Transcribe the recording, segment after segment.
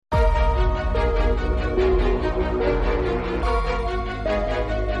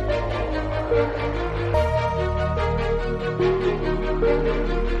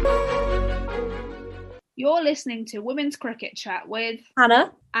You're listening to Women's Cricket Chat with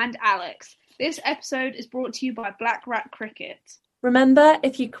Hannah and Alex. This episode is brought to you by Black Rat Cricket. Remember,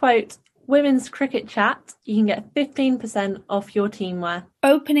 if you quote Women's Cricket Chat, you can get 15% off your teamwear.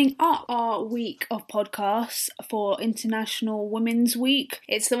 Opening up our week of podcasts for International Women's Week,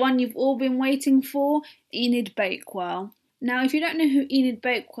 it's the one you've all been waiting for, Enid Bakewell. Now, if you don't know who Enid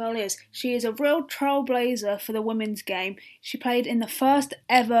Bakewell is, she is a real trailblazer for the women's game. She played in the first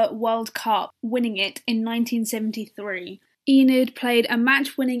ever World Cup, winning it in 1973. Enid played a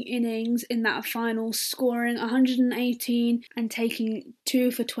match-winning innings in that final, scoring 118 and taking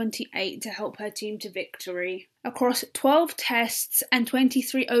 2 for 28 to help her team to victory. Across 12 tests and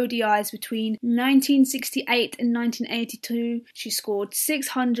 23 ODIs between 1968 and 1982, she scored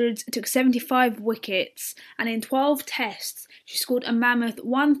 600s, took 75 wickets, and in 12 tests, she scored a mammoth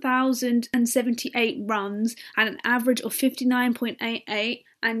 1,078 runs and an average of 59.88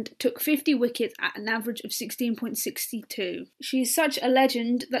 and took 50 wickets at an average of 16.62. She is such a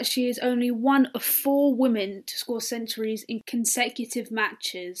legend that she is only one of 4 women to score centuries in consecutive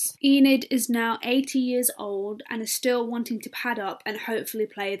matches. Enid is now 80 years old and is still wanting to pad up and hopefully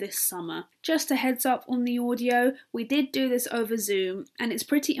play this summer. Just a heads up on the audio, we did do this over Zoom and it's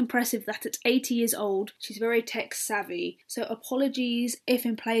pretty impressive that at 80 years old she's very tech savvy, so apologies if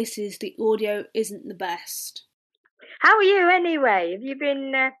in places the audio isn't the best. How are you anyway? Have you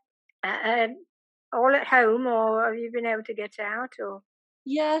been all at home, or have you been able to get out? Or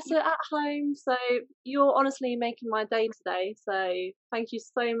Yeah, so at home, so you're honestly making my day today, so thank you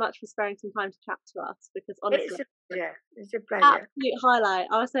so much for sparing some time to chat to us, because honestly, it's a pleasure. Absolute highlight.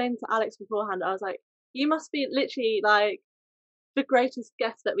 I was saying to Alex beforehand, I was like, you must be literally like the greatest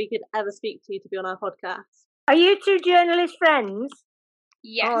guest that we could ever speak to be on our podcast. Are you two journalist friends?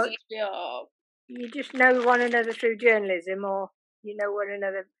 Yes, we are. You just know one another through journalism, or you know one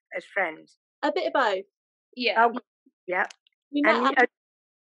another as friends? A bit of both. Yeah. Oh, yeah. We met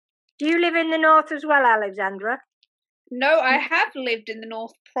Do you live in the north as well, Alexandra? No, I have lived in the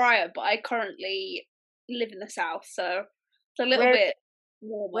north prior, but I currently live in the south, so it's a little bit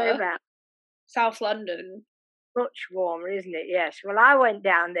warmer. Whereabouts? South London. Much warmer, isn't it? Yes. Well, I went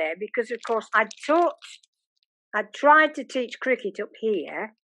down there because, of course, I tried to teach cricket up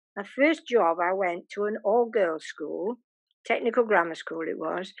here. My first job, I went to an all-girls school, technical grammar school it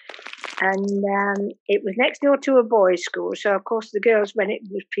was, and it was next door to a boys' school. So, of course, the girls, when it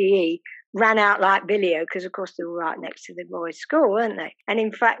was PE, ran out like billy-o because, of course, they were right next to the boys' school, weren't they? And,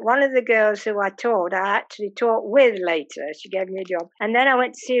 in fact, one of the girls who I actually taught with later. She gave me a job. And then I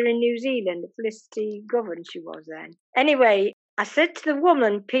went to see her in New Zealand, Felicity Govan she was then. Anyway, I said to the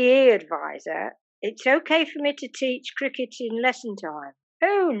woman PE advisor, it's okay for me to teach cricket in lesson time.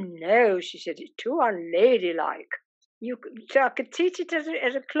 Oh, no, she said, it's too unladylike. So I could teach it as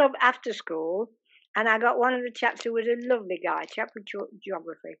a club after school, and I got one of the chaps who was a lovely guy, chap with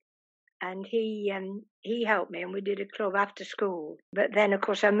geography, and he helped me, and we did a club after school. But then, of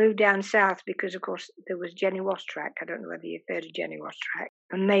course, I moved down south because, of course, there was Jenny Wostrak. I don't know whether you've heard of Jenny Wostrak.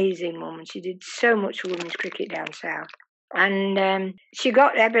 Amazing woman. She did so much women's cricket down south. And she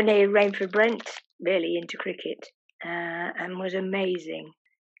got Ebony Rainford-Brent really into cricket. And was amazing.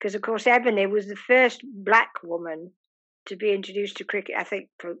 Because, of course, Ebony was the first black woman to be introduced to cricket, I think,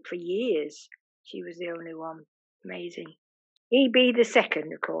 for years. She was the only one. Amazing. EB the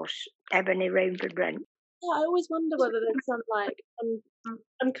second, of course, Ebony Rainford-Brent. Yeah, I always wonder whether there's some, like,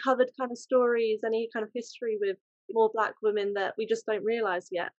 uncovered kind of stories, any kind of history with more black women that we just don't realise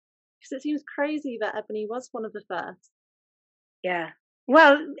yet. Because it seems crazy that Ebony was one of the first. Yeah.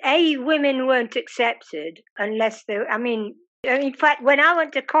 Well, women weren't accepted unless they, in fact, when I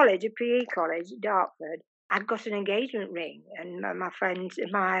went to college, a PE college at Dartford, I got an engagement ring, and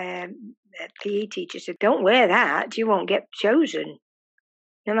my PE teacher said, don't wear that, you won't get chosen.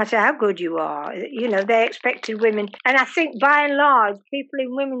 No matter how good you are, they expected women. And I think by and large, people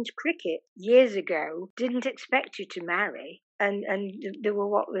in women's cricket years ago didn't expect you to marry. And there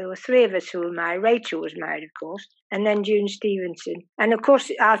were 3 of us who were married. Rachel was married, of course, and then June Stevenson. And of course,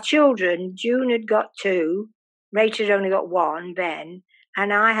 our children, June had got 2, Rachel had only got 1, Ben,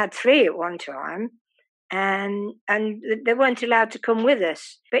 and I had 3 at one time. And they weren't allowed to come with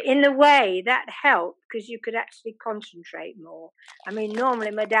us. But in a way, that helped because you could actually concentrate more. I mean,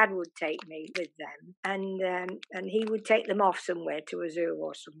 normally my dad would take me with them, and he would take them off somewhere to a zoo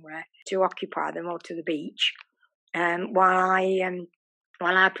or somewhere to occupy them, or to the beach. While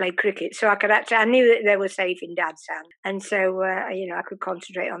I played cricket, so I knew that they were safe in Dad's hand, and so I could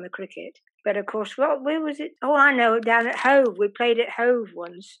concentrate on the cricket. But of course, where was it? Oh, I know, down at Hove. We played at Hove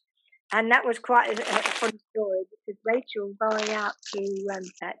once, and that was quite a fun story because Rachel going out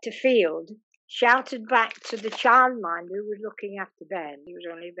to field, shouted back to the childminder who was looking after Ben. He was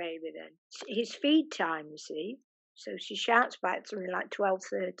only a baby then. His feed time, you see. So she shouts back to me like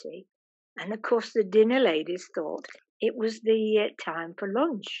 12:30. And of course, the dinner ladies thought it was the time for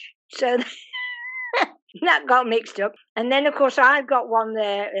lunch. So that got mixed up. And then, of course, I'd got one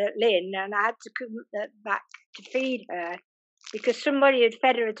there, Lynn, and I had to come back to feed her because somebody had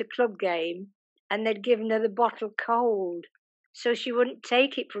fed her at a club game and they'd given her the bottle cold. So she wouldn't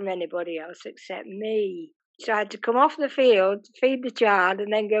take it from anybody else except me. So I had to come off the field, feed the child,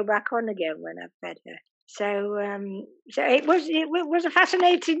 and then go back on again when I fed her. So it was a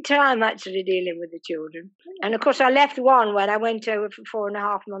fascinating time actually dealing with the children. And of course I left one when I went over for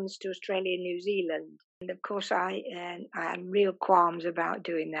 4.5 months to Australia and New Zealand. And of course I had real qualms about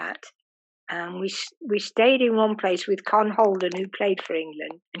doing that. We stayed in one place with Con Holden, who played for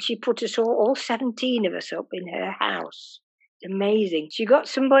England, and she put us all 17 of us up in her house. Amazing. She got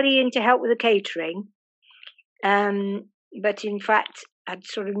somebody in to help with the catering, but in fact I'd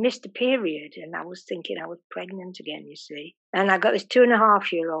sort of missed a period, and I was thinking I was pregnant again, you see. And I got this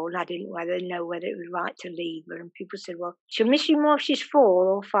 2.5-year-old. I didn't know whether it was right to leave her. And people said, well, she'll miss you more if she's 4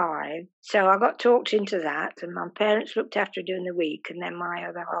 or 5. So I got talked into that. And my parents looked after her during the week, and then my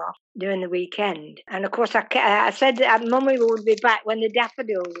other half during the weekend. And of course, I said that Mummy would be back when the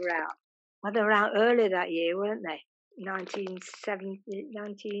daffodils were out. Well, they were out early that year, weren't they?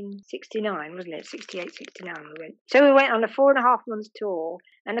 1969, wasn't it? 68, 69 we went. So we went on a 4.5 months tour,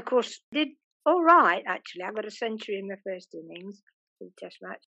 and of course did all right actually. I got a century in my first innings for the Test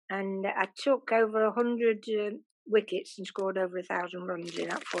match, and I took over 100 wickets and scored over 1,000 runs in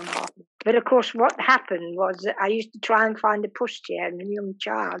that 4.5 months. But of course, what happened was that I used to try and find a pushchair and a young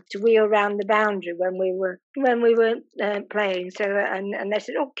child to wheel around the boundary when we were playing. So and they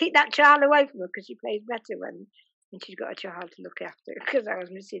said, "Oh, keep that child away from her because she plays better when." And she's got a child to look after because I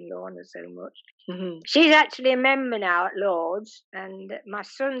was missing Lorna so much. Mm-hmm. She's actually a member now at Lord's, and my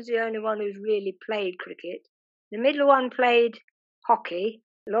son's the only one who's really played cricket. The middle one played hockey.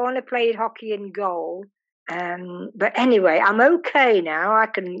 Lorna played hockey in goal. But anyway, I'm okay now. I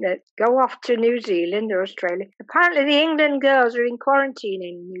can go off to New Zealand or Australia. Apparently the England girls are in quarantine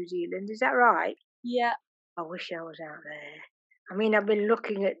in New Zealand. Is that right? Yeah. I wish I was out there. I mean, I've been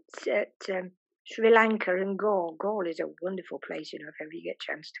looking at Sri Lanka and Gaul. Gaul is a wonderful place, if ever you get a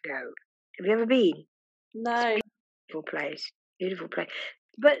chance to go. Have you ever been? No. Beautiful place. Beautiful place.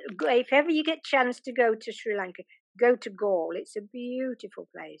 But if ever you get a chance to go to Sri Lanka, go to Gaul. It's a beautiful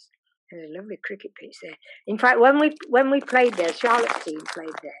place. There's a lovely cricket pitch there. In fact, when we played there, Charlotte's team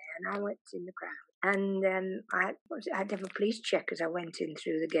played there, and I went in the crowd. And I had to have a police check as I went in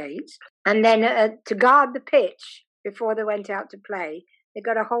through the gates. And then to guard the pitch before they went out to play, they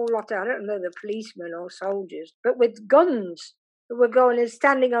got a whole lot of, I don't know, the policemen or soldiers, but with guns who were going and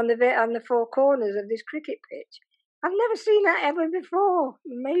standing on the 4 corners of this cricket pitch. I've never seen that ever before.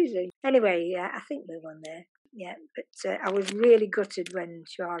 Amazing. Anyway, I think we won there. Yeah, but I was really gutted when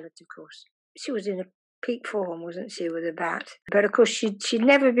Charlotte, of course, she was in a peak form, wasn't she, with a bat? But of course, she'd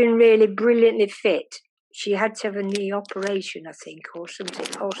never been really brilliantly fit. She had to have a knee operation, I think, or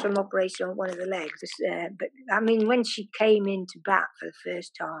something, or some operation on one of the legs. But I mean, when she came into bat for the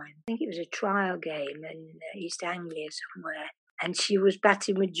first time, I think it was a trial game in East Anglia somewhere, and she was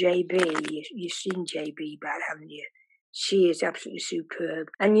batting with JB. You've seen JB bat, haven't you? She is absolutely superb.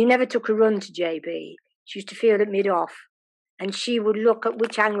 And you never took a run to JB. She used to field at mid-off, and she would look at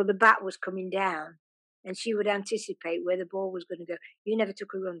which angle the bat was coming down, and she would anticipate where the ball was going to go. You never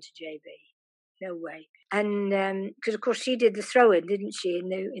took a run to JB. No way. And because, of course, she did the throw-in, didn't she, in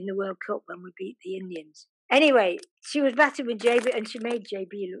the World Cup when we beat the Indians. Anyway, she was batting with JB, and she made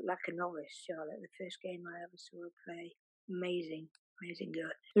JB look like a novice, Charlotte, the first game I ever saw her play. Amazing, amazing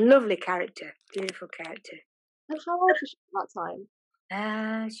girl. Lovely character, beautiful character. And how old was she at that time?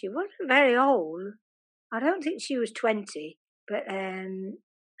 She wasn't very old. I don't think she was 20, but I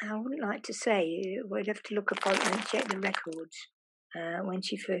wouldn't like to say. We'd have to look up and check the records when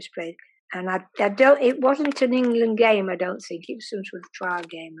she first played. And I don't. It wasn't an England game. I don't think it was some sort of trial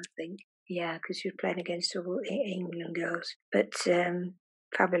game. I think, yeah, because she was playing against all England girls. But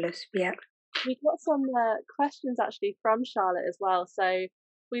fabulous, yeah. We got some questions actually from Charlotte as well. So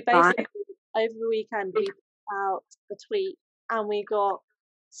we basically over the weekend we put out a tweet and we got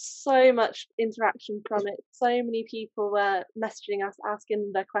so much interaction from it. So many people were messaging us,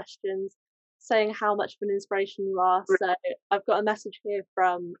 asking their questions, saying how much of an inspiration you are. So I've got a message here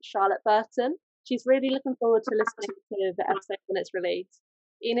from Charlotte Burton. She's really looking forward to listening to the episode when it's released.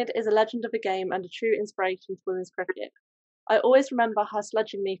 Enid is a legend of the game and a true inspiration to women's cricket. I always remember her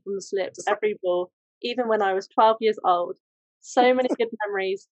sledging me from the slips every ball, even when I was 12 years old. So many good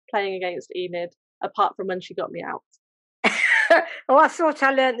memories. playing against Enid, apart from when she got me out? Oh, I thought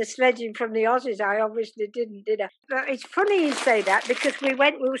I learnt the sledging from the Aussies. I obviously didn't, did I? But it's funny you say that, because we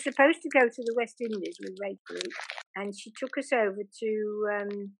were supposed to go to the West Indies with Red Group, and she took us over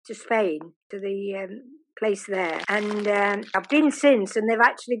to Spain, to the place there. And I've been since, and they've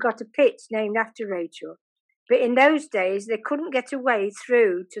actually got a pitch named after Rachel. But in those days, they couldn't get away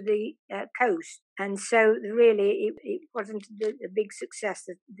through to the coast. And so really, it wasn't the big success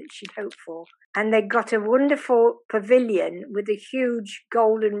that she'd hoped for. And they got a wonderful pavilion with a huge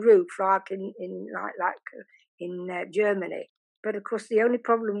golden roof, like in Germany. But of course, the only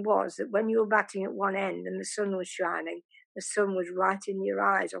problem was that when you were batting at one end and the sun was shining, the sun was right in your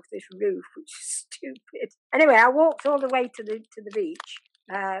eyes off this roof, which is stupid. Anyway, I walked all the way to the beach,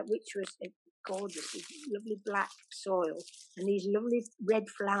 which was gorgeous, with lovely black soil and these lovely red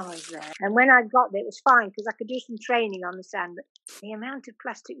flowers there. And when I got there, it was fine because I could do some training on the sand, but the amount of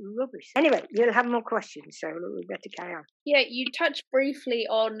plastic rubbish. Anyway, you'll have more questions, so we better carry on. Yeah, you touched briefly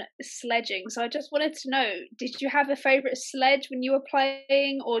on sledging, so I just wanted to know, did you have a favourite sledge when you were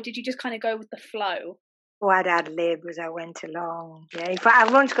playing, or did you just kind of go with the flow? Oh, I'd ad-lib as I went along. Yeah, in fact,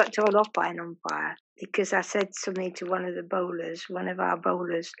 I once got told off by an umpire because I said something to one of our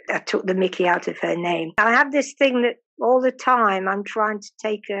bowlers. I took the mickey out of her name. I have this thing that all the time I'm trying to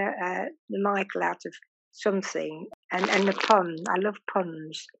take the Michael out of something, and the pun. I love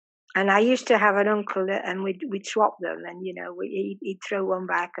puns. And I used to have an uncle, and we'd swap them, and he'd throw one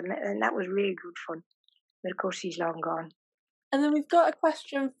back, and that was really good fun. But of course, he's long gone. And then we've got a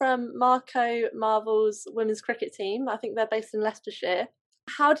question from Marco Marvel's women's cricket team. I think they're based in Leicestershire.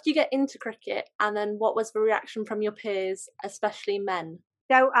 How did you get into cricket, and then what was the reaction from your peers, especially men?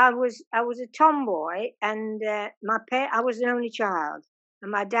 So I was a tomboy, and I was an only child,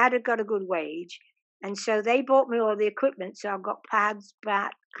 and my dad had got a good wage, and so they bought me all the equipment. So I got pads,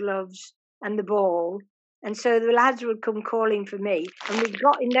 bat, gloves, and the ball. And so the lads would come calling for me. And we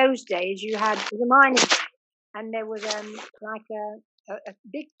got, in those days, you had the mining game, and there was like a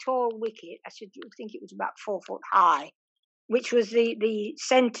big tall wicket. I should think it was about 4 foot high, which was the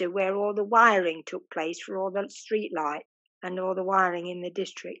centre where all the wiring took place for all the street light and all the wiring in the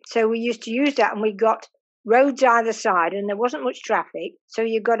district. So we used to use that, and we got roads either side, and there wasn't much traffic. So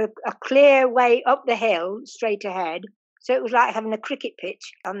you got a clear way up the hill straight ahead. So it was like having a cricket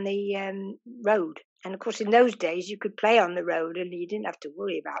pitch on the road. And of course, in those days, you could play on the road and you didn't have to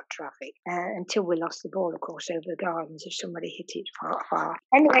worry about traffic until we lost the ball, of course, over the gardens if somebody hit it far.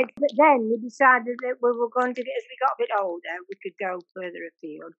 Anyway, but then we decided that we were going to, as we got a bit older, we could go further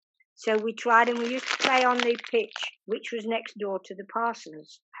afield. So we tried, and we used to play on the pitch, which was next door to the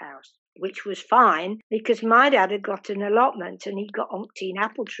parson's house, which was fine because my dad had got an allotment and he'd got umpteen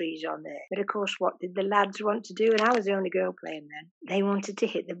apple trees on there. But of course, what did the lads want to do? And I was the only girl playing then. They wanted to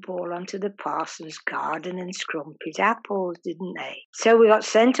hit the ball onto the parson's garden and scrump his apples, didn't they? So we got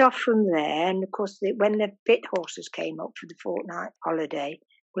sent off from there. And of course, when the pit horses came up for the fortnight holiday,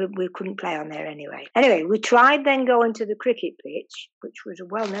 we couldn't play on there anyway. Anyway, we tried then going to the cricket pitch, which was a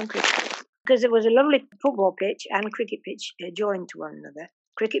well-known cricket pitch, because there was a lovely football pitch and cricket pitch joined to one another,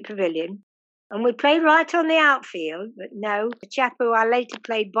 cricket pavilion. And we played right on the outfield, but no, the chap who I later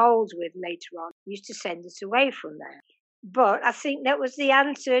played bowls with later on used to send us away from there. But I think that was the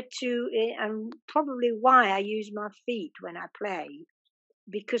answer to, and probably why I use my feet when I played,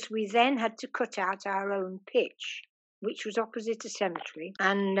 because we then had to cut out our own pitch, which was opposite a cemetery.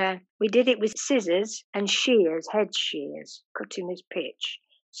 And we did it with scissors and shears, head shears, cutting this pitch.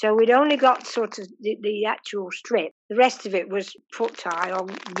 So we'd only got sort of the actual strip. The rest of it was foot high or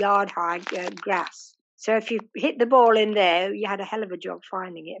yard high grass. So if you hit the ball in there, you had a hell of a job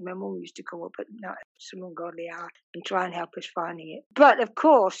finding it. My mum used to come up at some ungodly hour and try and help us finding it. But of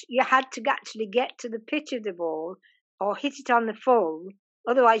course, you had to actually get to the pitch of the ball or hit it on the full.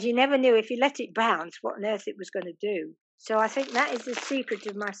 Otherwise, you never knew if you let it bounce what on earth it was going to do. So I think that is the secret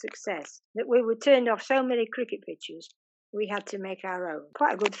of my success, that we were turned off so many cricket pitches, we had to make our own.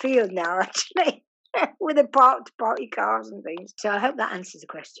 Quite a good field now, actually, with the party cars and things. So I hope that answers the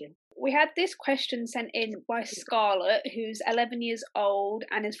question. We had this question sent in by Scarlett, who's 11 years old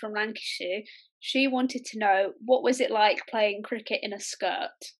and is from Lancashire. She wanted to know, what was it like playing cricket in a skirt?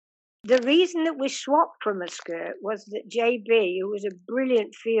 The reason that we swapped from a skirt was that JB, who was a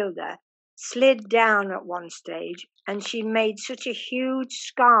brilliant fielder, slid down at one stage and she made such a huge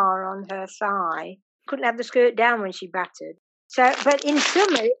scar on her thigh. Couldn't have the skirt down when she batted. So, but in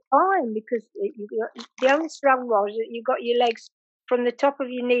summer, it's fine because the only struggle was that you got your legs from the top of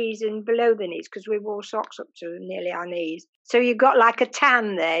your knees and below the knees, because we wore socks up to nearly our knees. So you got like a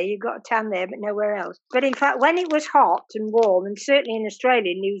tan there. You got a tan there, but nowhere else. But in fact, when it was hot and warm, and certainly in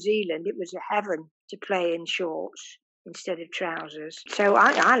Australia, New Zealand, it was a heaven to play in shorts instead of trousers. So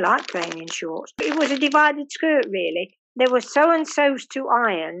I like playing in shorts. It was a divided skirt, really. There were so-and-sos to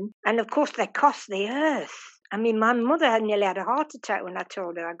iron, and of course they cost the earth. I mean, my mother had nearly had a heart attack when I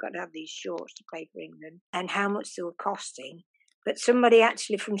told her I got to have these shorts to play for England and how much they were costing. But somebody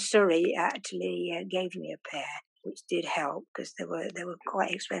actually from Surrey gave me a pair, which did help because they were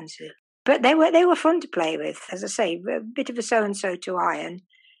quite expensive. But they were fun to play with. As I say, a bit of a so-and-so to iron.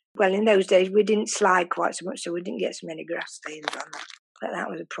 Well, in those days we didn't slide quite so much, so we didn't get so many grass stains on that. But that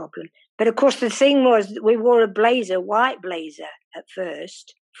was a problem. But of course, the thing was that we wore a blazer, white blazer at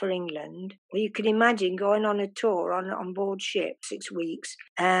first for England. Well, you could imagine going on a tour on board ship 6 weeks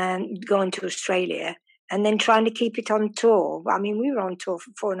and going to Australia and then trying to keep it on tour. I mean, we were on tour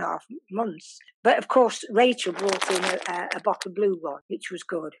for 4.5 months. But of course, Rachel brought in a bottle of blue one, which was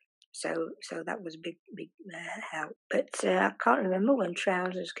good. So that was a big help. But I can't remember when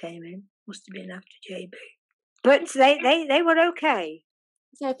trousers came in. Must have been after JB. But they were okay.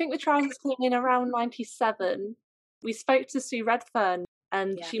 So I think the trousers came in around 97. We spoke to Sue Redfern,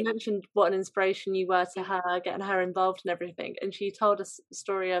 and she mentioned what an inspiration you were to her, getting her involved in everything. And she told us the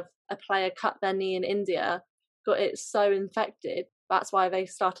story of a player cut their knee in India, got it so infected. That's why they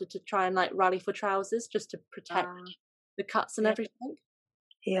started to try and rally for trousers just to protect the cuts and everything.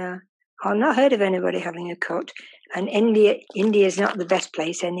 Yeah. I've not heard of anybody having a cut. And India is not the best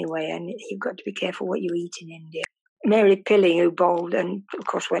place anyway, and you've got to be careful what you eat in India. Mary Pilling, who bowled and, of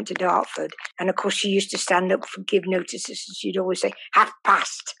course, went to Dartford. And, of course, she used to stand up for give notices. She'd always say, "Half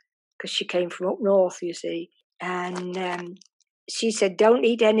past," because she came from up north, you see. And she said, "Don't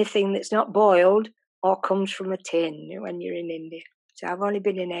eat anything that's not boiled or comes from a tin when you're in India." So I've only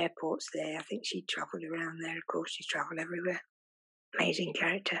been in airports there. I think she travelled around there. Of course, she's travelled everywhere. Amazing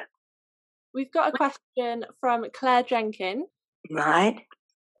character. We've got a question from Claire Jenkin. Right.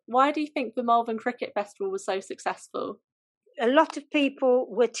 Why do you think the Malvern Cricket Festival was so successful? A lot of people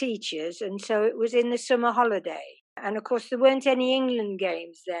were teachers, and so it was in the summer holiday. And, of course, there weren't any England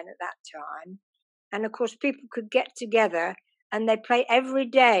games then at that time. And, of course, people could get together, and they play every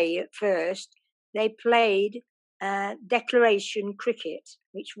day at first. They played declaration cricket,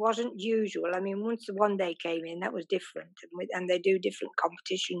 which wasn't usual. I mean, once the one day came in, that was different. And they do different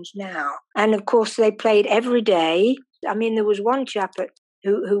competitions now. And, of course, they played every day. I mean, there was one chap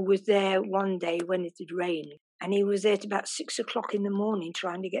who was there one day when it had rained, and he was there at about 6 o'clock in the morning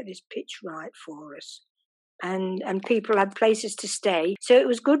trying to get this pitch right for us. And people had places to stay. So it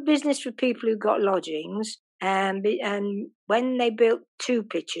was good business for people who got lodgings. And when they built 2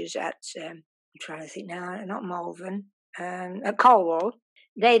 pitches at, I'm trying to think now, not Malvern, at Colwall,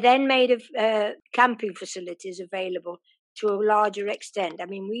 they then made camping facilities available to a larger extent. I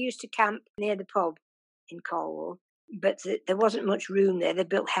mean, we used to camp near the pub in Colwall, but there wasn't much room there. They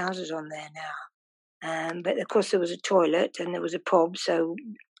built houses on there now. But, of course, there was a toilet and there was a pub, so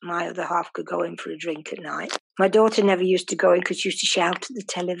my other half could go in for a drink at night. My daughter never used to go in because she used to shout at the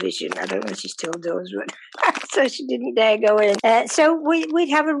television. I don't know if she still does, but so she didn't dare go in. So we'd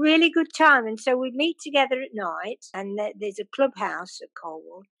have a really good time, and so we'd meet together at night, and there's a clubhouse at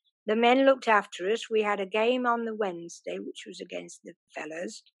Colwall. The men looked after us. We had a game on the Wednesday, which was against the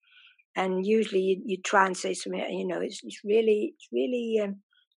fellas, and usually you'd try and say something, it's really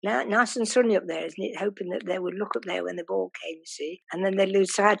nice and sunny up there, isn't it? Hoping that they would look up there when the ball came, you see, and then they'd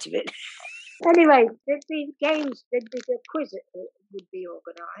lose sight of it. Anyway, there'd be games, there'd be a quiz that would be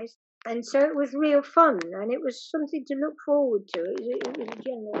organised. And so it was real fun, and it was something to look forward to. It was a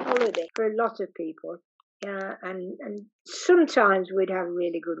general holiday for a lot of people. And sometimes we'd have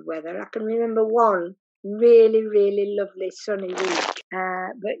really good weather. I can remember one really, really lovely sunny week.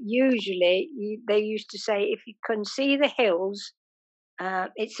 But usually they used to say, if you can see the hills,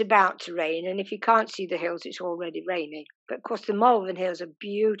 it's about to rain, and if you can't see the hills, it's already raining. But of course, the Malvern Hills are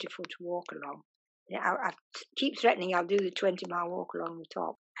beautiful to walk along. I keep threatening I'll do the 20-mile walk along the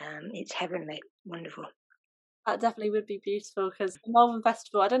top. It's heavenly, wonderful. That definitely would be beautiful, because the Malvern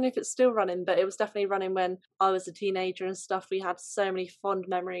Festival, I don't know if it's still running, but it was definitely running when I was a teenager and stuff. We had so many fond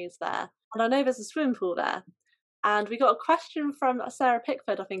memories there. And I know there's a swimming pool there. And we got a question from Sarah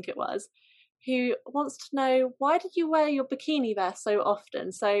Pickford, I think it was, who wants to know, why did you wear your bikini there so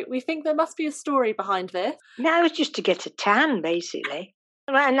often? So we think there must be a story behind this. No, it was just to get a tan, basically.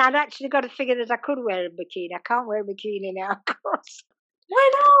 And I'd actually got to figure that I could wear a bikini. I can't wear a bikini now, of course.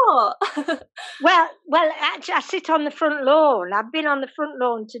 Why not? Well, actually, I sit on the front lawn. I've been on the front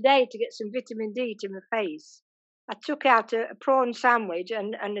lawn today to get some vitamin D to my face. I took out a prawn sandwich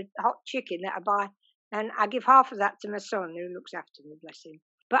and a hot chicken that I buy, and I give half of that to my son who looks after me, bless him.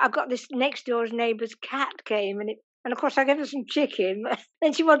 But I got this next door's neighbour's cat came, and of course I gave her some chicken.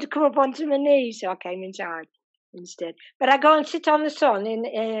 Then she wanted to come up onto my knee, so I came inside instead. But I go and sit on the sun in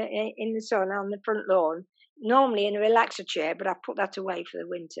the sun on the front lawn, normally in a relaxer chair, but I put that away for the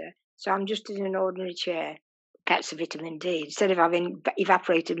winter. So I'm just in an ordinary chair. Gets the vitamin D. Instead of having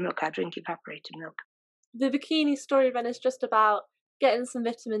evaporated milk, I drink evaporated milk. The bikini story then is just about getting some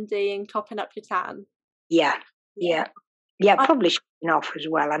vitamin D and topping up your tan. Yeah. Probably showing off as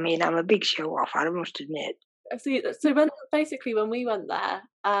well. I mean, I'm a big show off, I must admit. So when we went there,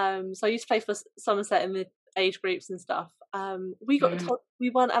 so I used to play for Somerset in the age groups and stuff. We got told we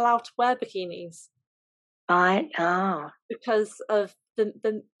weren't allowed to wear bikinis. Right. Oh. Because of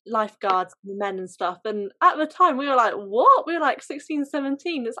the lifeguards, the men and stuff. And at the time, we were like, what? We were like 16,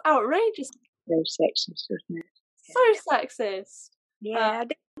 17. It's outrageous. So sexist, isn't it? So sexist. Yeah.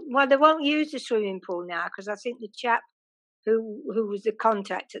 Well, they won't use the swimming pool now because I think the chap who was the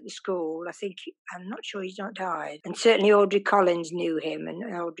contact at the school, I'm not sure he's not died. And certainly Audrey Collins knew him,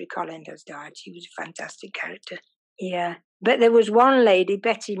 and Audrey Collins has died. She was a fantastic character. Yeah. But there was one lady,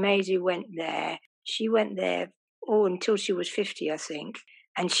 Betty Maisie, went there. She went there, until she was 50, I think.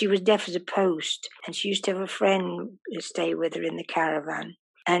 And she was deaf as a post. And she used to have a friend stay with her in the caravan.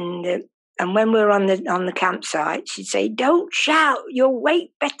 And when we were on the campsite, she'd say, "Don't shout, you'll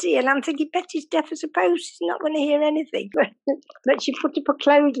wake Betty." And I'm thinking, Betty's deaf as a post. She's not going to hear anything. But she put up a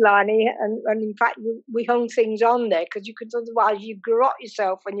clothesline here, and in fact, we hung things on there because you could otherwise you garrot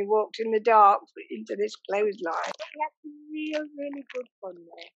yourself when you walked in the dark into this clothesline. We had really good fun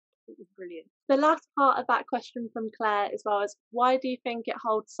there. It was brilliant. The last part of that question from Claire as well is, why do you think it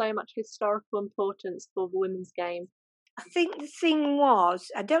holds so much historical importance for the women's game? I think the thing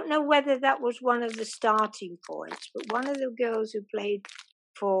was, I don't know whether that was one of the starting points, but one of the girls who played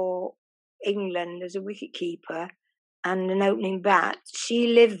for England as a wicketkeeper and an opening bat, she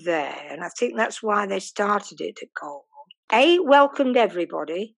lived there, and I think that's why they started it at Cornwall. It welcomed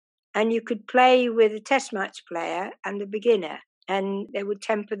everybody, and you could play with a test match player and a beginner, and they would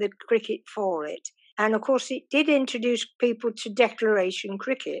temper the cricket for it. And of course, it did introduce people to declaration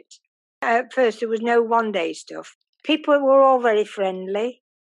cricket. At first, there was no one-day stuff. People were all very friendly.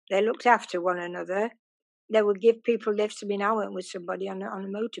 They looked after one another. They would give people lifts. I mean, I went with somebody on a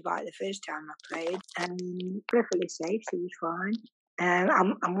motorbike the first time I played, and perfectly safe. It was fine.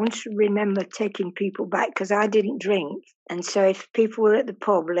 I once remember taking people back because I didn't drink, and so if people were at the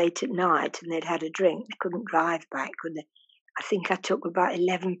pub late at night and they'd had a drink, they couldn't drive back, could they? I think I took about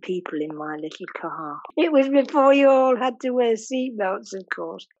 11 people in my little car. It was before you all had to wear seatbelts, of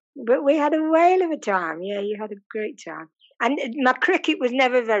course. But we had a whale of a time. Yeah, you had a great time. And my cricket was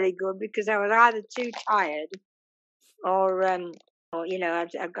never very good because I was either too tired or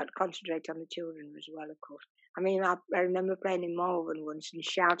I've got to concentrate on the children as well, of course. I mean, I remember playing in Malvern once and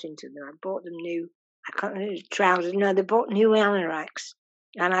shouting to them. I bought them new, trousers. No, they bought new anoraks.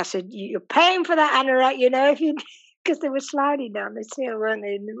 And I said, "You're paying for that anorak, if you..." Because they were sliding down the hill, weren't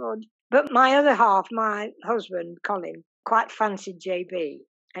they, in the mud? But my other half, my husband, Colin, quite fancied JB.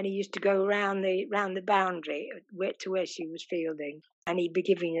 And he used to go round the boundary to where she was fielding, and he'd be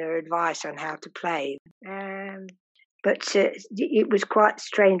giving her advice on how to play. But it was quite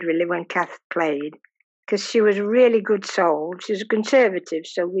strange, really, when Kath played, because she was a really good soul. She was a conservative,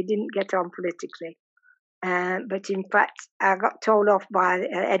 so we didn't get on politically. But in fact, I got told off by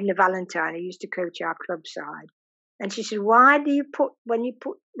Edna Valentine, who used to coach our club side, and she said, "Why do you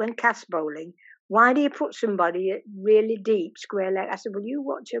when Kath's bowling? Why do you put somebody at really deep square leg?" I said, "Well, you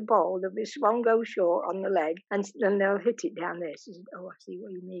watch a ball, there'll be one go short on the leg, and they'll hit it down there." She said, "Oh, I see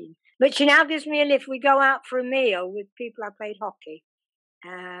what you mean." But she now gives me a lift. We go out for a meal with people I played hockey,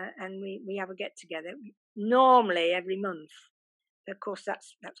 and we have a get together normally every month. Of course,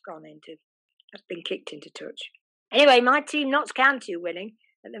 that's been kicked into touch. Anyway, my team, Notts County, are winning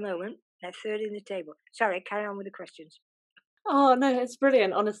at the moment. They're third in the table. Sorry, carry on with the questions. Oh no, it's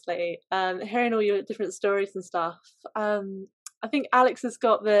brilliant, honestly. Hearing all your different stories and stuff. I think Alex has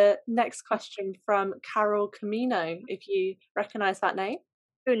got the next question from Carol Camino, if you recognise that name.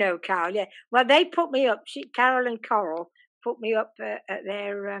 You know Carol, yeah. Well, they put me up. Carol and Coral put me up at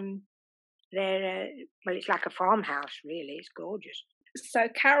their well, it's like a farmhouse, really. It's gorgeous. So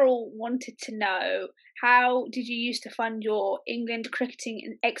Carol wanted to know, how did you used to fund your England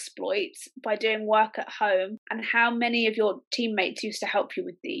cricketing exploits by doing work at home, and how many of your teammates used to help you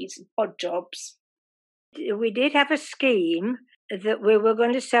with these odd jobs? We did have a scheme that we were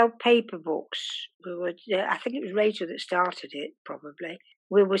going to sell paper books. I think it was Rachel that started it, probably.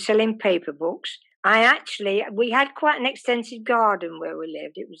 We were selling paper books, We had quite an extensive garden where we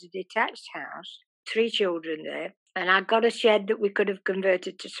lived. It was a detached house, 3 children there. And I got a shed that we could have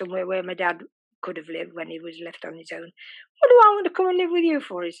converted to somewhere where my dad could have lived when he was left on his own. What do I want to come and live with you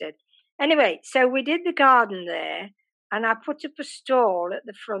for, he said. Anyway, so we did the garden there, and I put up a stall at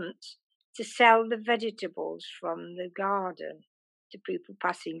the front to sell the vegetables from the garden to people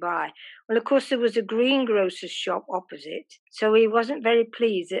passing by. Well, of course, there was a greengrocer's shop opposite, so he wasn't very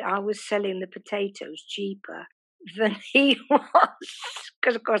pleased that I was selling the potatoes cheaper than he was,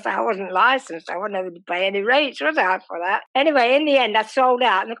 because of course I wasn't licensed. I wasn't able to pay any rates, was I, for that? Anyway, in the end, I sold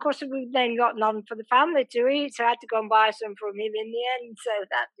out, and of course we then got none for the family to eat, so I had to go and buy some from him in the end. So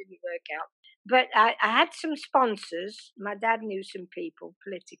that didn't work out. But I had some sponsors. My dad knew some people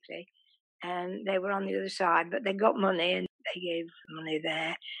politically, and they were on the other side, but they got money and they gave money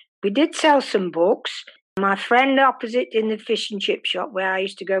there. We did sell some books. My friend opposite in the fish and chip shop where I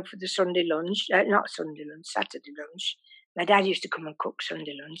used to go for the Sunday lunch, Saturday lunch. My dad used to come and cook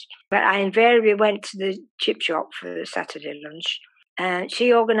Sunday lunch, but I invariably went to the chip shop for the Saturday lunch. And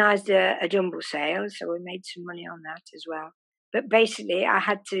she organised a jumble sale, so we made some money on that as well. But basically, I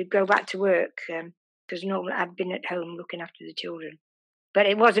had to go back to work because normally I'd been at home looking after the children. But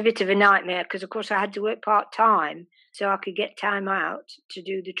it was a bit of a nightmare because, of course, I had to work part-time so I could get time out to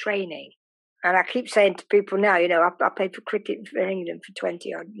do the training. And I keep saying to people now, I played for cricket for England for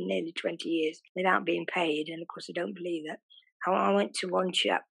nearly 20 years without being paid. And, of course, I don't believe that. I went to one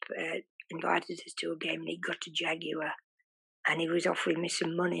chap, invited us to a game, and he got a Jaguar. And he was offering me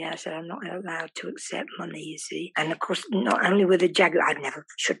some money. I said, I'm not allowed to accept money, you see. And, of course, not only with a Jaguar, I'd never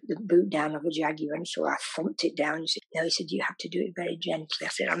shut the boot down of a Jaguar, and so I thumped it down. He said, no, he said, you have to do it very gently. I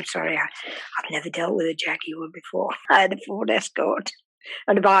said, I'm sorry, I've never dealt with a Jaguar before. I had a Ford Escort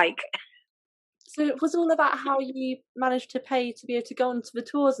and a bike. So it was all about how you managed to pay to be able to go onto the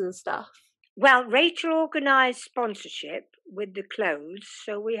tours and stuff? Well, Rachel organised sponsorship with the clothes,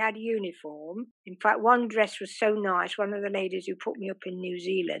 so we had uniform. In fact, one dress was so nice, one of the ladies who put me up in New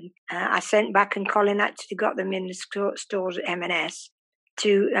Zealand, I sent back, and Colin actually got them in the stores at M&S,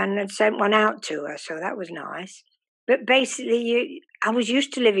 and I sent one out to her, so that was nice. But basically, I was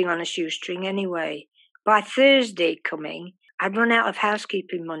used to living on a shoestring anyway. By Thursday coming, I'd run out of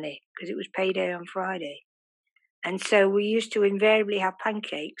housekeeping money because it was payday on Friday. And so we used to invariably have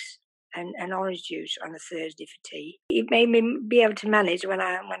pancakes and orange juice on a Thursday for tea. It made me be able to manage when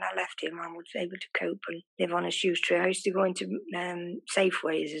I left him. I was able to cope and live on a shoestring. I used to go into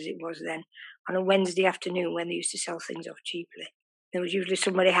Safeways, as it was then, on a Wednesday afternoon when they used to sell things off cheaply. There was usually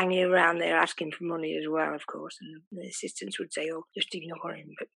somebody hanging around there asking for money as well, of course, and the assistants would say, oh, just ignore him.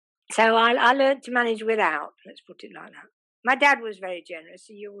 But so I learned to manage without, let's put it like that. My dad was very generous.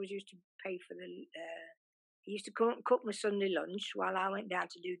 He always used to pay for he used to cook my Sunday lunch while I went down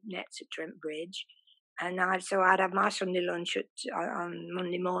to do nets at Trent Bridge. And I'd have my Sunday lunch on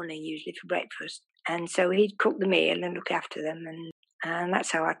Monday morning, usually for breakfast. And so he'd cook the meal and look after them. And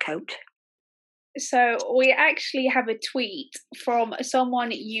that's how I coped. So we actually have a tweet from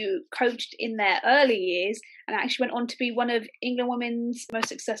someone you coached in their early years and actually went on to be one of England women's most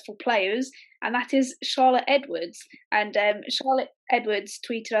successful players, and that is Charlotte Edwards. And Charlotte Edwards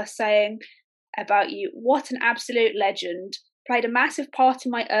tweeted us saying about you, what an absolute legend, played a massive part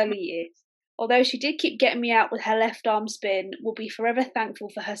in my early years. Although she did keep getting me out with her left arm spin, will be forever thankful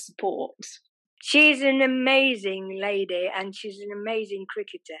for her support. She's an amazing lady and she's an amazing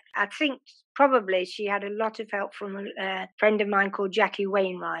cricketer. I think probably she had a lot of help from a friend of mine called Jackie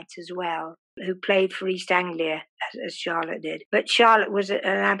Wainwright as well, who played for East Anglia as Charlotte did. But Charlotte was an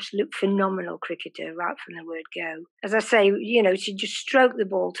absolute phenomenal cricketer right from the word go. As I say, she just stroked the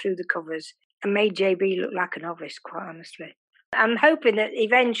ball through the covers and made JB look like a novice, quite honestly. I'm hoping that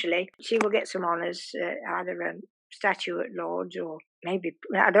eventually she will get some honours, either a statue at Lord's or maybe,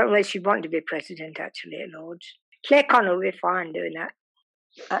 I don't know if she wanted to be president actually at Lord's. Claire Connell will be fine doing that.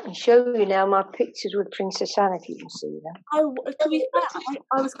 I can show you now my pictures with Princess Anne if you can see them. Oh, to be fair,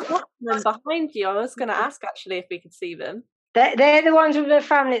 I was collecting them behind you. I was going to ask actually if we could see them. They're the ones with the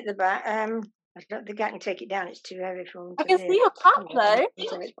family at the back. I don't think I can take it down, it's too heavy for them. I can see your cap though.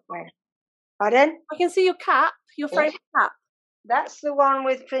 Pardon? I can see your cap, your framed cap. That's the one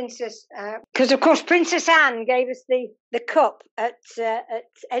with Princess, because of course Princess Anne gave us the cup at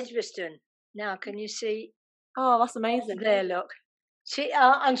Edgbaston. Now, can you see? Oh, that's amazing. There, look.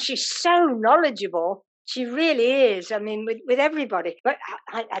 And she's so knowledgeable. She really is. I mean, with everybody. But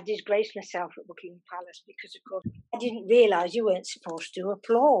I disgraced myself at Buckingham Palace because, of course, I didn't realise you weren't supposed to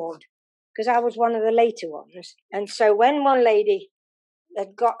applaud because I was one of the later ones. And so when one lady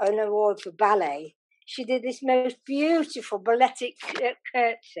had got an award for ballet, she did this most beautiful balletic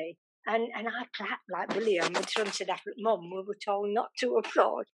curtsy. And I clapped like brilliant. My son said, Mum, we were told not to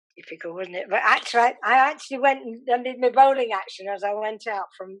applaud. Typical, wasn't it? But actually, I went and did my bowling action as I went out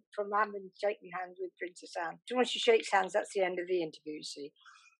from having shaking hands with Princess Anne. So once she shakes hands, that's the end of the interview, you see.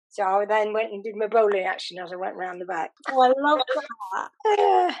 So I then went and did my bowling action as I went round the back. Oh, I love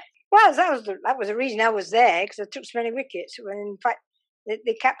that. Well, that was the reason I was there, because I took so many wickets. When in fact,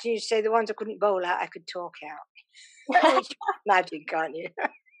 the captain used to say the ones I couldn't bowl out, I could talk out. Which you can imagine, can't you?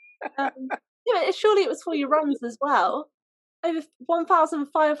 Yeah, surely it was for your runs as well. Over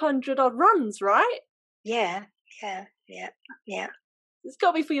 1,500 odd runs, right? Yeah. It's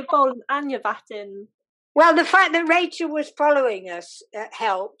got to be for your bowling and your batting. Well, the fact that Rachel was following us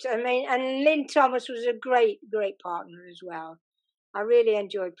helped. I mean, and Lynn Thomas was a great partner as well. I really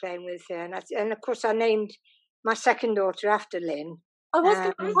enjoyed playing with her, and of course I named my second daughter after Lynn. I was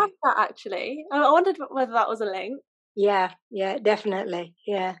going to ask that actually. I wondered whether that was a link. Yeah, definitely,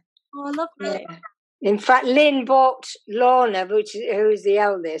 yeah. Oh, I love it. Yeah. In fact, Lynn bought Lorna, who is the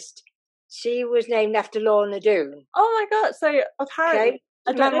eldest. She was named after Lorna Doone. Oh my God! So apparently,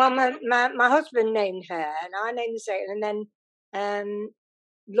 my husband named her, and I named the second, and then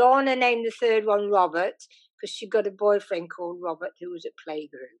Lorna named the third one Robert, because she got a boyfriend called Robert who was at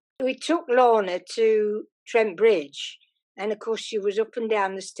playgroup. We took Lorna to Trent Bridge, and of course she was up and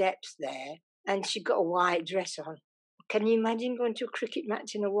down the steps there, and she got a white dress on. Can you imagine going to a cricket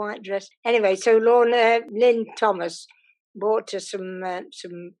match in a white dress? Anyway, so Lynn Thomas bought her some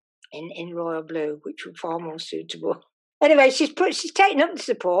in royal blue, which were far more suitable. Anyway, she's taken up the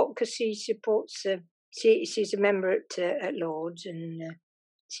support because she supports. She's a member at Lord's, and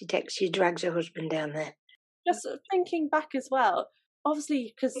she drags her husband down there. Just thinking back as well,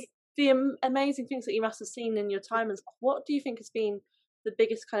 obviously, because the amazing things that you must have seen in your time and stuff. What do you think has been the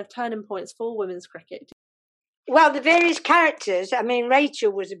biggest kind of turning points for women's cricket? Well, the various characters. I mean,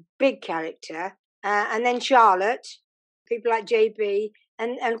 Rachel was a big character, and then Charlotte, people like JB,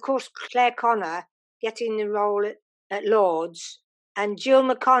 and of course Claire Connor getting the role at Lord's, and Jill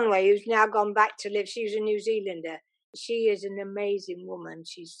McConway, who's now gone back to live. She was a New Zealander. She is an amazing woman.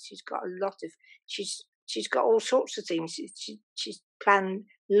 She's got a lot of she's got all sorts of things. She's planned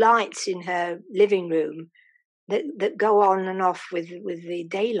lights in her living room that go on and off with the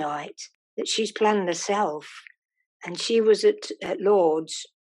daylight that she's planned herself. And she was at Lord's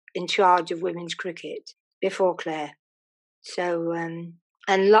in charge of women's cricket before Claire. So,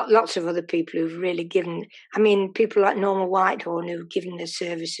 and lots of other people who've really given, I mean, people like Norma Whitehorn who've given their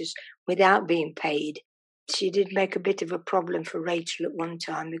services without being paid. She did make a bit of a problem for Rachel at one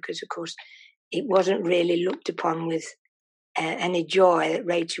time because, of course, it wasn't really looked upon with any joy that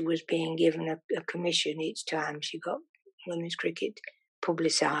Rachel was being given a commission each time she got women's cricket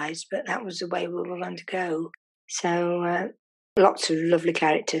publicised, but that was the way we were going to go. So lots of lovely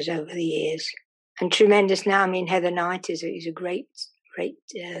characters over the years, and tremendous now. I mean, Heather Knight is a great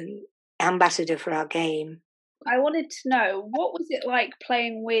ambassador for our game. I wanted to know, what was it like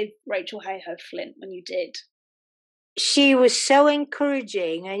playing with Rachel Hayhoe-Flint when you did? She was so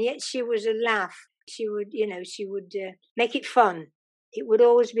encouraging, and yet she was a laugh. She would make it fun. It would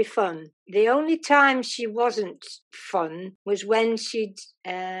always be fun. The only time she wasn't fun was when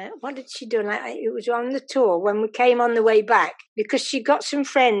what did she do? It was on the tour when we came on the way back, because she got some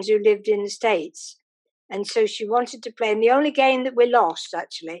friends who lived in the States. And so she wanted to play. And the only game that we lost,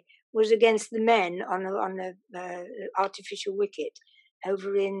 actually, was against the men on a artificial wicket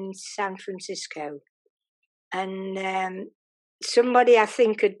over in San Francisco. And somebody, I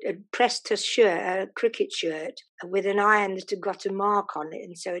think, had pressed her shirt, a cricket shirt, with an iron that had got a mark on it,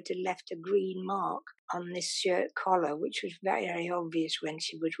 and so it had left a green mark on this shirt collar, which was very, very obvious when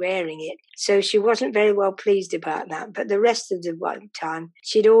she was wearing it. So she wasn't very well pleased about that. But the rest of the time,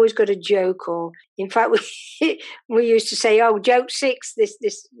 she'd always got a joke, or in fact, we used to say, "Oh, joke 6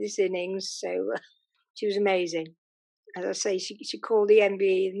 this innings." So she was amazing. As I say, she called the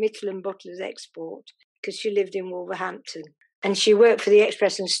MBE Mitchell and Butler's export because she lived in Wolverhampton. And she worked for the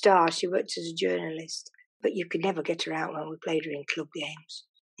Express and Star. She worked as a journalist. But you could never get her out when we played her in club games.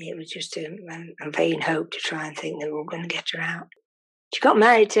 It was just a vain hope to try and think that we were going to get her out. She got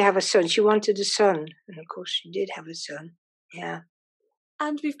married to have a son. She wanted a son. And, of course, she did have a son. Yeah.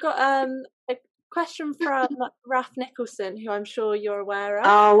 And we've got a question from Raf Nicholson, who I'm sure you're aware of.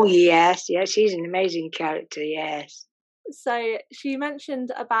 Oh, yes. She's an amazing character, yes. So she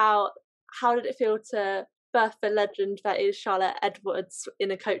mentioned about how did it feel to birth the legend that is Charlotte Edwards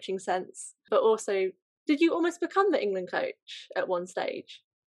in a coaching sense, but also did you almost become the England coach at one stage?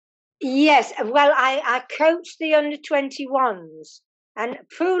 Yes, well, I coached the under-21s, and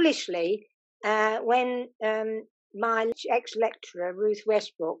foolishly, when my ex-lecturer Ruth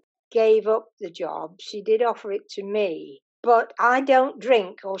Westbrook gave up the job. She did offer it to me, but I don't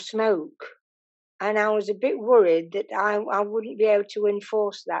drink or smoke. And I was a bit worried that I wouldn't be able to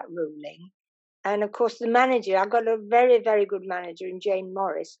enforce that ruling. And of course, the manager, I got a very, very good manager in Jane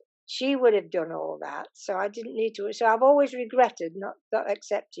Morris. She would have done all that. So I didn't need to. So I've always regretted not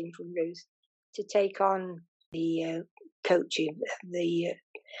accepting from Ruth to take on the coaching.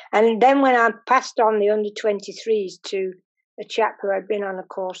 And then when I passed on the under-23s to a chap who I'd been on a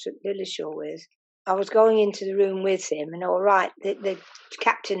course at Lilleshall with, I was going into the room with him, and all right, the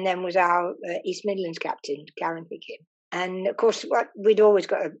captain then was our East Midlands captain, Karen Pickham. And of course, we'd always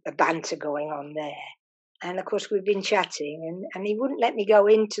got a banter going on there. And of course, we've been chatting, and he wouldn't let me go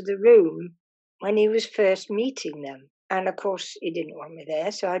into the room when he was first meeting them. And of course, he didn't want me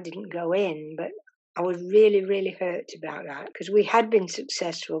there, so I didn't go in. But I was really, really hurt about that, because we had been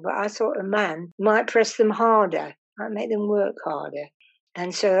successful, but I thought a man might press them harder, might make them work harder.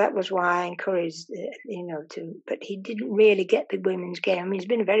 And so that was why I encouraged, but he didn't really get the women's game. I mean, he's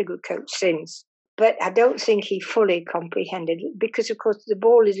been a very good coach since, but I don't think he fully comprehended it, because, of course, the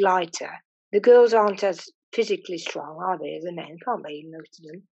ball is lighter. The girls aren't as physically strong, are they, as the men? Can't be, most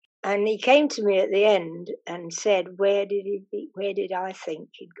of them. And he came to me at the end and said, where did I think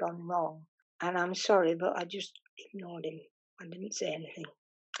he'd gone wrong? And I'm sorry, but I just ignored him. I didn't say anything.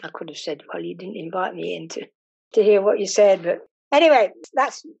 I could have said, well, you didn't invite me in to hear what you said. But anyway,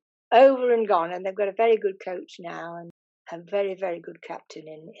 that's over and gone. And they've got a very good coach now and a very, very good captain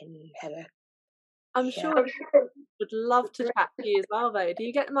in Heather. I'm sure would love to chat to you as well, though. Do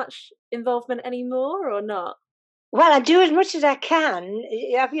you get much involvement anymore or not? Well, I do as much as I can.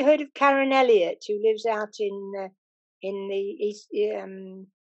 Have you heard of Karen Elliott, who lives out in the east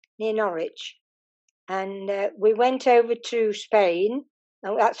near Norwich? And we went over to Spain,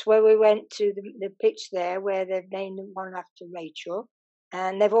 and that's where we went to the pitch there, where they've named one after Rachel.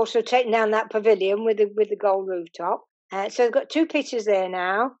 And they've also taken down that pavilion with the gold rooftop. So they've got 2 pitches there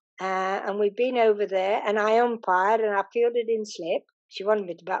now. And we've been over there, and I umpired, and I fielded in slip. She wanted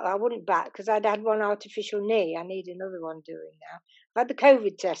me to bat. I wouldn't bat because I'd had one artificial knee. I need another one doing now. I've had the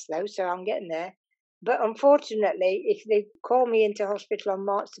COVID test, though, so I'm getting there. But unfortunately, if they call me into hospital on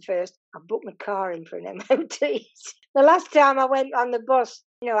March the 1st, I booked my car in for an MOT. The last time I went on the bus,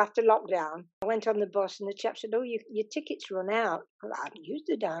 after lockdown, I went on the bus and the chap said, oh, your ticket's run out. Well, I hadn't used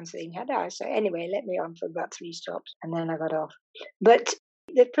the darn thing, had I? So anyway, let me on for about 3 stops, and then I got off. But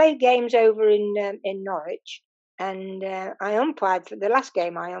they played games over in Norwich, and I umpired for the last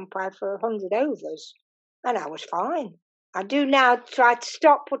game. I umpired for 100 overs, and I was fine. I do now try to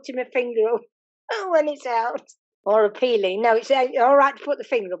stop putting my finger up when it's out or appealing. No, it's all right to put the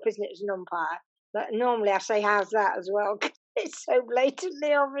finger up, isn't it, as an umpire? But normally I say, how's that as well? It's so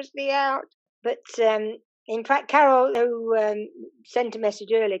blatantly obviously out. But in fact, Carol, who sent a message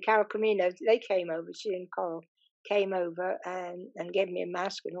earlier, Carol Camino, they came over, she and Coral came over and gave me a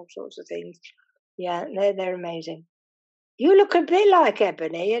mask and all sorts of things. Yeah, they're amazing. You look a bit like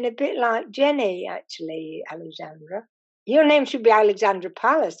Ebony and a bit like Jenny, actually, Alexandra. Your name should be Alexandra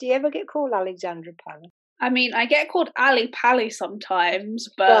Palace. Do you ever get called Alexandra Palace? I mean, I get called Ali Pally sometimes,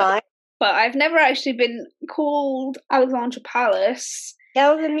 but Right. But I've never actually been called Alexandra Palace.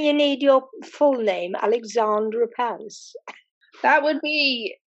 Tell them you need your full name, Alexandra Palace. That would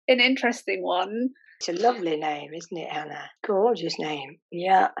be an interesting one. It's a lovely name, isn't it, Hannah? Gorgeous name.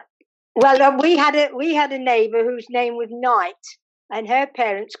 Yeah. Well, we had a neighbour whose name was Knight, and her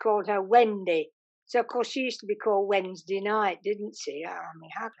parents called her Wendy. So, of course, she used to be called Wednesday Night, didn't she? I mean,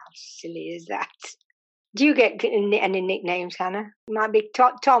 how silly is that? Do you get any nicknames, Hannah? Might be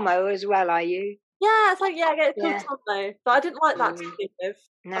Tomo as well, are you? Yeah, I get called Tomo, but I didn't like that to begin with.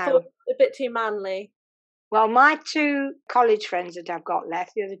 No. I thought it was a bit too manly. Well, my 2 college friends that I've got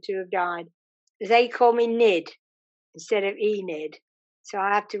left, the other 2 have died. They call me Nid instead of Enid. So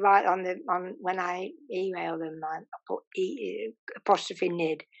I have to write on when I email them, I put apostrophe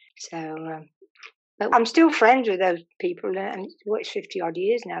Nid. So but I'm still friends with those people, and it's 50 odd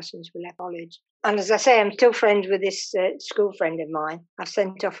years now since we left college. And as I say, I'm still friends with this school friend of mine. I've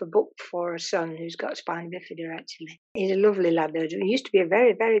sent off a book for a son who's got spina bifida, actually. He's a lovely lad, though. He used to be a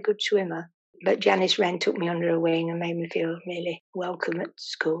very, very good swimmer. But Janice Wren took me under her wing and made me feel really welcome at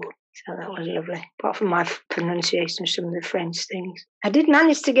school. So that was lovely. Apart from my pronunciation of some of the French things. I did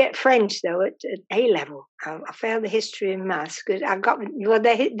manage to get French, though, at A-level. I failed the history and maths because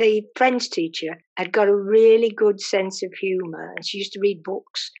the French teacher had got a really good sense of humour, and she used to read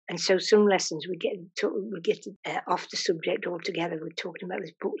books. And so some lessons we get off the subject altogether. We're talking about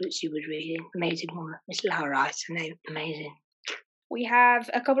this book that she was reading. Amazing woman. Miss Lara, her name. Amazing. We have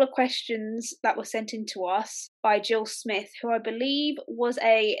a couple of questions that were sent in to us by Jill Smith, who I believe was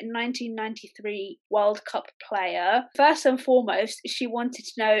a 1993 World Cup player. First and foremost, she wanted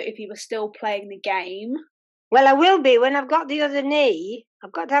to know if you were still playing the game. Well, I will be when I've got the other knee.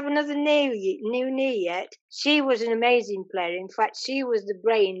 I've got to have another new knee yet. She was an amazing player. In fact, she was the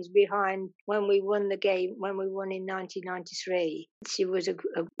brains behind when we won the game, when we won in 1993. She was a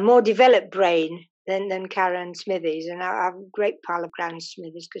more developed brain than Karen Smithies. And I'm a great pal of Karen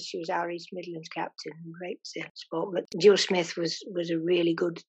Smithies because she was our East Midlands captain. Great sport. But Jill Smith was a really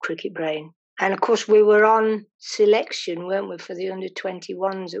good cricket brain. And of course, we were on selection, weren't we, for the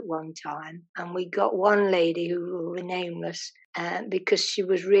under-21s at one time. And we got one lady who will be nameless because she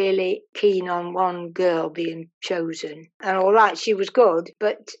was really keen on one girl being chosen. And all right, she was good,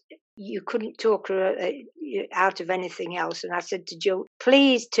 but you couldn't talk her out of anything else. And I said to Joe,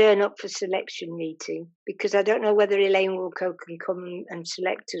 please turn up for selection meeting because I don't know whether Elaine Wilco can come and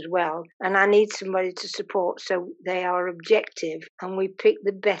select as well. And I need somebody to support so they are objective. And we pick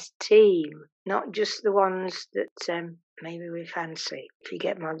the best team, not just the ones that maybe we fancy. If you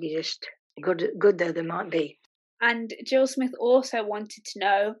get my gist, good though they might be. And Jill Smith also wanted to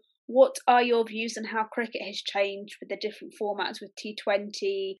know, what are your views on how cricket has changed with the different formats with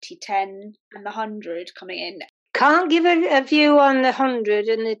T20, T10 and the 100 coming in? Can't give a view on the 100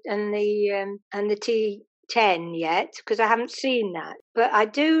 and the T10 yet because I haven't seen that. But I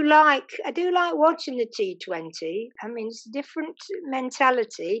do like watching the T20. I mean, it's a different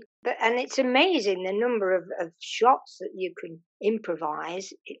mentality, and it's amazing the number of shots that you can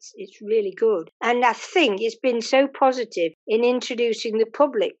improvise. It's really good, and I think it's been so positive in introducing the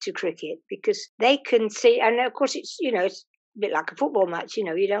public to cricket because they can see. And of course, it's a bit like a football match.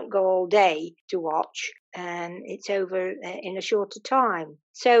 You don't go all day to watch, and it's over in a shorter time.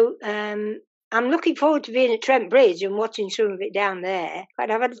 So. I'm looking forward to being at Trent Bridge and watching some of it down there.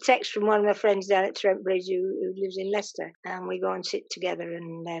 But I've had a text from one of my friends down at Trent Bridge who lives in Leicester, and we go and sit together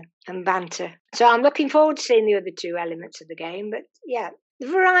and banter. So I'm looking forward to seeing the other two elements of the game. But yeah, the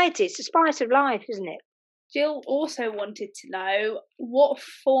variety, it's the spice of life, isn't it? Jill also wanted to know, what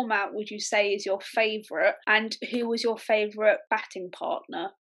format would you say is your favourite, and who was your favourite batting partner?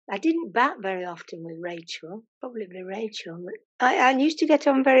 I didn't bat very often with Rachel, probably Rachel. But I used to get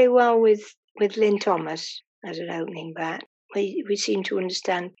on very well with Lynn Thomas as an opening bat. We seem to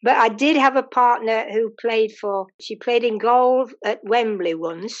understand. But I did have a partner who she played in goal at Wembley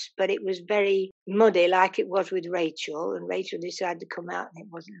once, but it was very muddy like it was with Rachel. And Rachel decided to come out and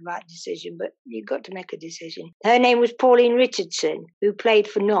it wasn't the right decision, but you've got to make a decision. Her name was Pauline Richardson, who played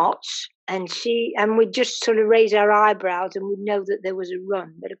for Notts. And we'd just sort of raise our eyebrows and we'd know that there was a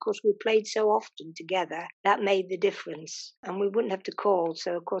run. But of course, we played so often together, that made the difference. And we wouldn't have to call.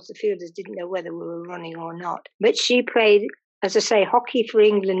 So, of course, the fielders didn't know whether we were running or not. But she played, as I say, hockey for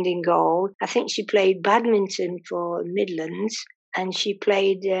England in goal. I think she played badminton for Midlands. And she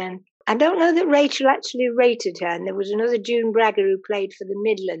played... I don't know that Rachel actually rated her, and there was another June Bragger who played for the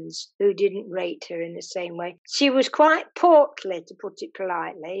Midlands who didn't rate her in the same way. She was quite portly, to put it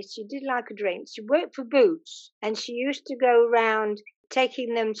politely. She did like a drink. She worked for Boots, and she used to go around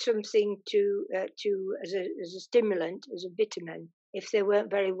taking them something to as a stimulant, as a vitamin, if they weren't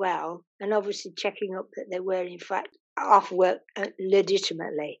very well, and obviously checking up that they were in fact off work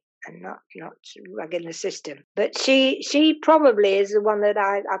legitimately. And not ragging the system. But she probably is the one that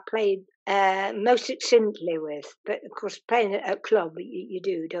I played most succinctly with. But of course, playing at club, you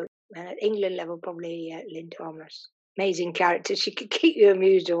do, don't you? And at England level, probably Lynn Thomas. Amazing character. She could keep you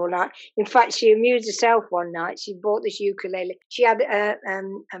amused all night. In fact, she amused herself one night. She bought this ukulele. She had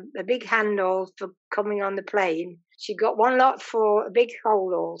a big handle for coming on the plane. She got one lot for a big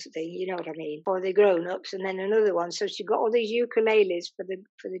whole thing, you know what I mean, for the grown-ups, and then another one. So she got all these ukuleles for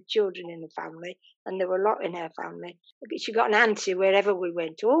the children in the family, and there were a lot in her family. She got an auntie wherever we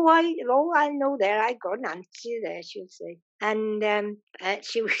went. I know there. I got an auntie there, she'll say. And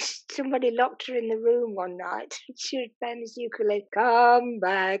somebody locked her in the room one night. She was playing this ukulele. Come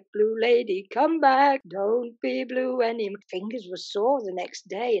back, blue lady, come back. Don't be blue anymore. Fingers were sore the next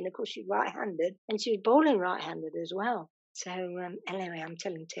day, and of course she's right-handed, and she was bowling right-handed as well. So anyway, I'm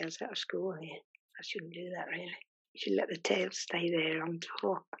telling tales out of school here. I shouldn't do that really. You should let the tales stay there on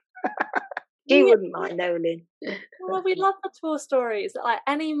tour. She wouldn't mind, Nolan. Well, we love the tour stories. Like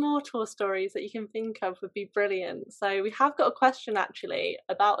any more tour stories that you can think of would be brilliant. So we have got a question actually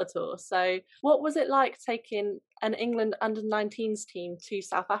about a tour. So what was it like taking an England under-19s team to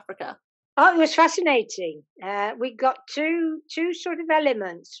South Africa? Oh, it was fascinating. We got two sort of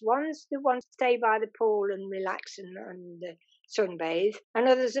elements. One's the one to stay by the pool and relax and sunbathe, and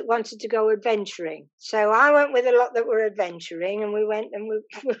others that wanted to go adventuring. So I went with a lot that were adventuring, and we went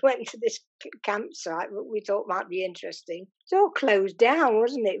to this campsite that we thought might be interesting. It's all closed down,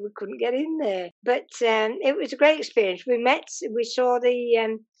 wasn't it? We couldn't get in there, but it was a great experience. We saw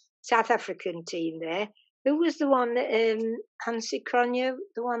the South African team there. Who was the one that Hansi Cronje,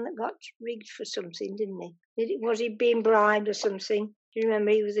 the one that got rigged for something, didn't he? Was he being bribed or something? Do you remember?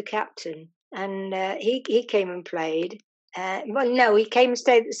 He was the captain, and he came and played. He came and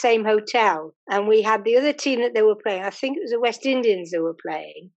stayed at the same hotel, and we had the other team that they were playing. I think it was the West Indians they were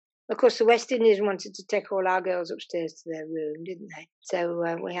playing. Of course, the West Indians wanted to take all our girls upstairs to their room, didn't they? So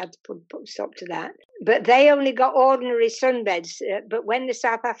we had to put a stop to that. But they only got ordinary sunbeds. But when the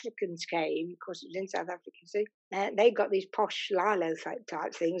South Africans came, of course it was in South Africa, so, they got these posh lilo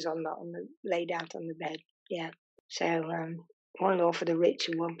type things laid out on the bed. Yeah. So one law for the rich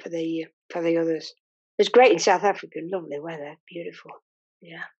and one for the others. It was great in South Africa. Lovely weather, beautiful.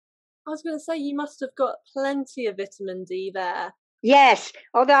 Yeah. I was going to say you must have got plenty of vitamin D there. Yes,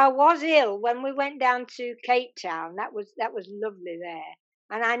 although I was ill when we went down to Cape Town. That was lovely there,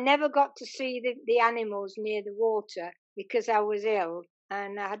 and I never got to see the animals near the water because I was ill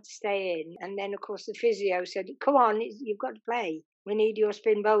and I had to stay in. And then, of course, the physio said, "Come on, you've got to play. We need your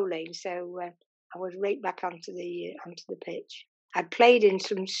spin bowling." So I was right back onto the pitch. I'd played in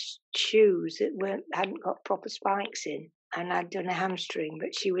some shoes that hadn't got proper spikes in. And I'd done a hamstring,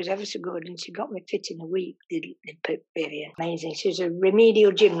 but she was ever so good, and she got me fit in a week. Vivian, amazing. She was a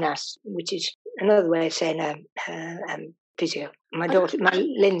remedial gymnast, which is another way of saying physio. My daughter's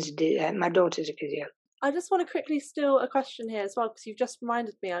a physio. I just want to quickly steal a question here as well, because you've just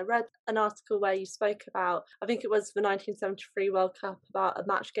reminded me. I read an article where you spoke about, I think it was the 1973 World Cup, about a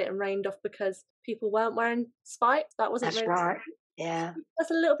match getting rained off because people weren't wearing spikes. That wasn't. That's right. Yeah.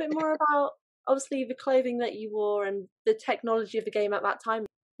 That's a little bit more about, obviously, the clothing that you wore and the technology of the game at that time.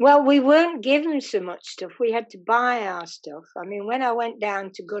 Well, we weren't given so much stuff. We had to buy our stuff. I mean, when I went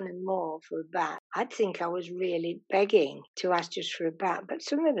down to Gunn & Moore for a bat, I'd think I was really begging to ask just for a bat. But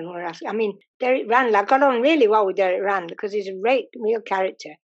some of them were asking. I mean, Derek Randall, I got on really well with Derek Randall because he's a real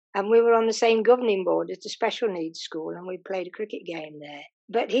character. And we were on the same governing board at a special needs school, and we played a cricket game there.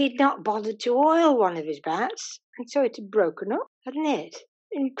 But he'd not bothered to oil one of his bats, and so it had broken up, hadn't it?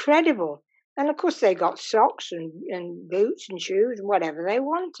 Incredible. And of course they got socks and boots and shoes and whatever they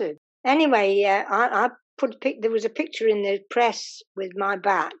wanted. Anyway, I there was a picture in the press with my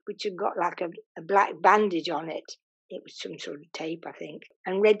bat, which had got like a black bandage on it. It was some sort of tape, I think.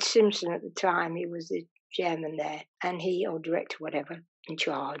 And Red Simpson at the time, he was the chairman there, or director, whatever, in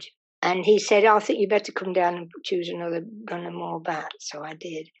charge. And he said, I think you better come down and choose another Gunn & Moore bat. So I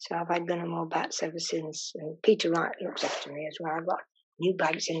did. So I've had Gunn & Moore bats ever since. And Peter Wright looks after me as well. I've got new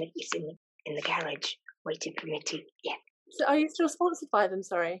bags in the garage waiting for me to, yeah. So are you still sponsored by them,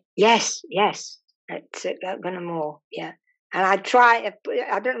 sorry? Yes. At Gunn & Moore, yeah. And I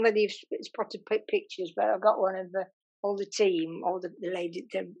don't know whether you've spotted pictures, but I got one of all the team, all the ladies,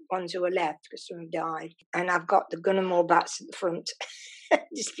 the ones who were left, because some have died. And I've got the Gunn & Moore bats at the front,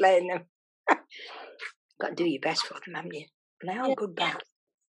 displaying them. Got to do your best for them, haven't you? And they are good bats.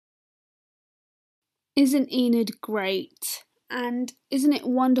 Isn't Enid great? And isn't it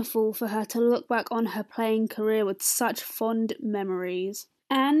wonderful for her to look back on her playing career with such fond memories?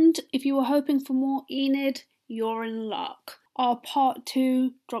 And if you were hoping for more Enid, you're in luck. Our part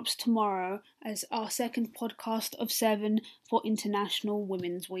 2 drops tomorrow as our second podcast of 7 for International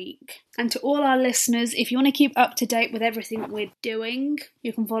Women's Week. And to all our listeners, if you want to keep up to date with everything we're doing,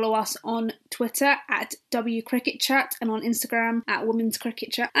 you can follow us on Twitter at WCricketChat and on Instagram at Women's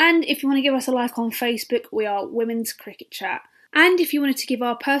Cricket Chat. And if you want to give us a like on Facebook, we are Women's Cricket Chat. And if you wanted to give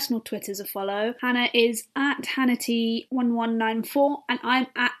our personal Twitters a follow, Hannah is at HannahT1194 and I'm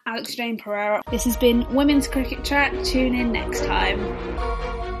at Alex Jane Pereira. This has been Women's Cricket Chat. Tune in next time.